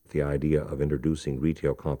The idea of introducing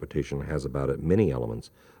retail competition has about it many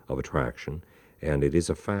elements of attraction, and it is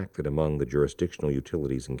a fact that among the jurisdictional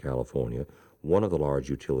utilities in California, one of the large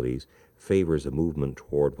utilities favors a movement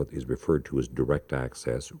toward what is referred to as direct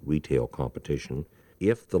access retail competition.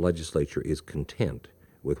 If the legislature is content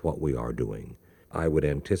with what we are doing, I would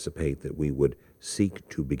anticipate that we would seek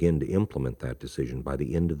to begin to implement that decision by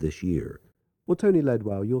the end of this year. Well, Tony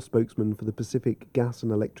Ledwell, you're spokesman for the Pacific Gas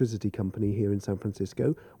and Electricity Company here in San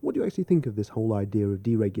Francisco. What do you actually think of this whole idea of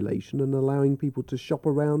deregulation and allowing people to shop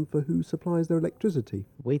around for who supplies their electricity?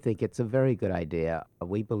 We think it's a very good idea.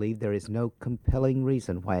 We believe there is no compelling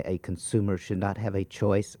reason why a consumer should not have a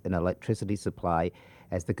choice in electricity supply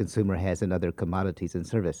as the consumer has in other commodities and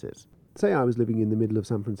services. Say I was living in the middle of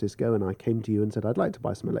San Francisco and I came to you and said, I'd like to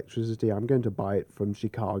buy some electricity. I'm going to buy it from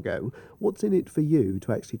Chicago. What's in it for you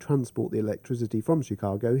to actually transport the electricity from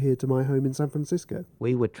Chicago here to my home in San Francisco?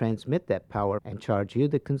 We would transmit that power and charge you,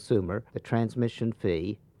 the consumer, the transmission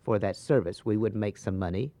fee for that service. We would make some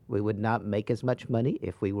money. We would not make as much money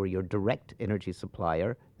if we were your direct energy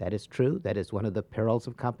supplier. That is true. That is one of the perils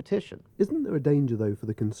of competition. Isn't there a danger, though, for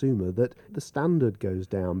the consumer that the standard goes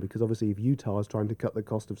down? Because obviously if Utah is trying to cut the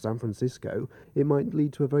cost of San Francisco, it might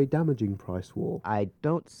lead to a very damaging price war. I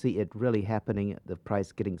don't see it really happening, the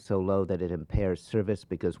price getting so low that it impairs service,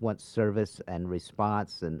 because once service and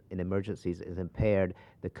response in emergencies is impaired,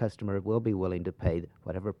 the customer will be willing to pay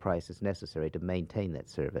whatever price is necessary to maintain that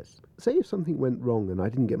service. Say if something went wrong and I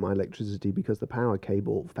didn't get my electricity because the power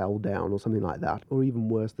cable fell down or something like that, or even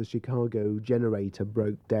worse, the Chicago generator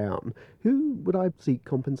broke down, who would I seek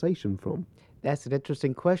compensation from? That's an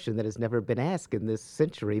interesting question that has never been asked in this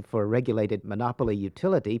century for a regulated monopoly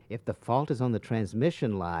utility. If the fault is on the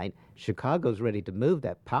transmission line, Chicago's ready to move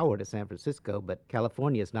that power to San Francisco, but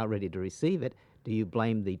California is not ready to receive it. Do you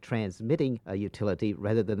blame the transmitting utility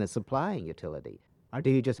rather than the supplying utility? Or do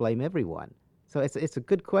you just blame everyone? So it's a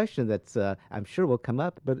good question that's I'm sure will come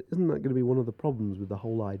up. But isn't that going to be one of the problems with the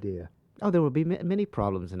whole idea? Oh, there will be many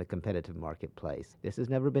problems in a competitive marketplace. This has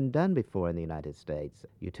never been done before in the United States.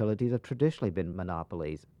 Utilities have traditionally been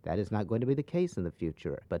monopolies. That is not going to be the case in the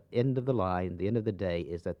future. But end of the line, the end of the day,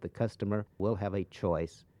 is that the customer will have a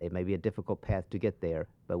choice. It may be a difficult path to get there,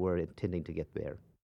 but we're intending to get there.